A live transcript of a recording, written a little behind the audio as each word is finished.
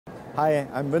Hi,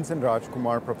 I'm Vincent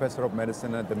Rajkumar, Professor of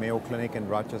Medicine at the Mayo Clinic in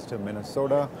Rochester,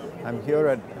 Minnesota. I'm here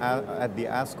at the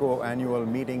ASCO annual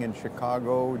meeting in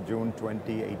Chicago, June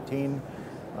 2018.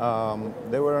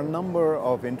 There were a number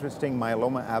of interesting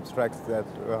myeloma abstracts that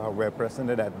were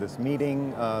presented at this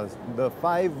meeting. The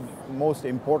five most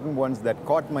important ones that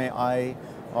caught my eye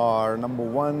are, number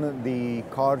one, the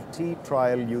CAR-T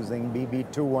trial using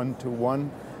BB2121.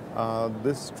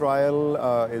 This trial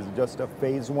is just a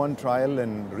phase 1 trial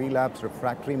in relapsed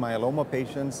refractory myeloma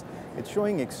patients. It's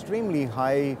showing extremely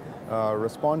high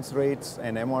response rates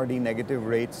and MRD negative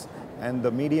rates, and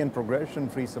the median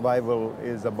progression-free survival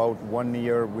is about 1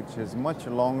 year, which is much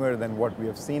longer than what we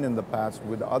have seen in the past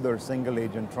with other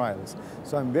single-agent trials.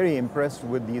 So I'm very impressed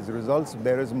with these results.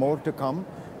 There is more to come,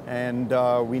 and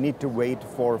we need to wait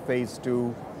for phase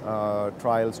 2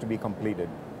 trials to be completed.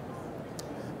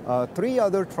 Three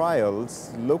other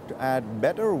trials looked at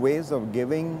better ways of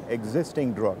giving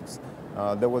existing drugs.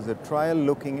 There was a trial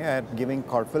looking at giving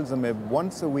carfilzomib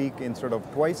once a week instead of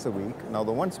twice a week. Now,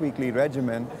 the once-weekly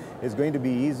regimen is going to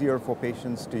be easier for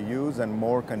patients to use and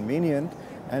more convenient,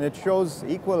 and it shows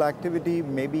equal activity,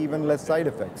 maybe even less side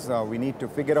effects. We need to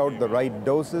figure out the right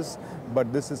doses,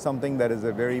 but this is something that is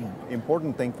a very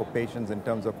important thing for patients in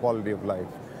terms of quality of life.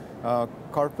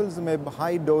 Carfilzomib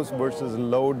high dose versus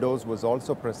low dose was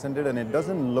also presented, and it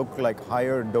doesn't look like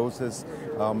higher doses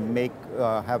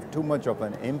have too much of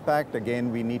an impact.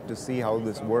 Again, we need to see how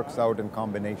this works out in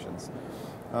combinations.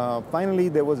 Finally,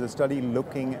 there was a study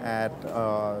looking at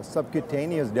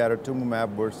subcutaneous daratumumab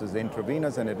versus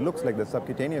intravenous, and it looks like the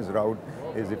subcutaneous route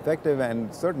is effective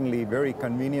and certainly very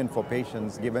convenient for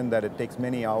patients, given that it takes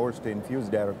many hours to infuse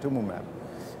daratumumab.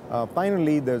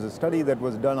 Finally, there's a study that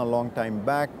was done a long time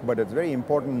back, but it's very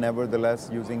important nevertheless,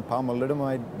 using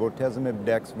pomalidomide, bortezomib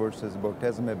dex versus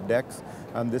bortezomib dex.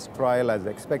 And this trial, as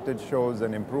expected, shows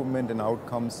an improvement in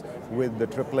outcomes with the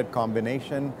triplet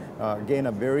combination. Again,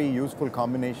 a very useful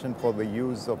combination for the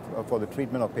use of, for the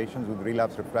treatment of patients with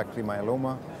relapsed refractory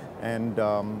myeloma. And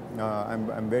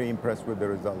I'm very impressed with the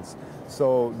results.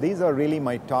 So these are really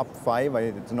my top 5.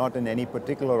 It's not in any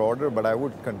particular order, but I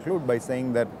would conclude by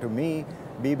saying that to me,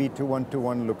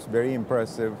 BB2121 looks very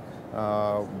impressive,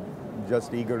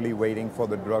 just eagerly waiting for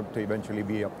the drug to eventually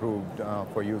be approved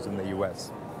for use in the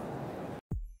US.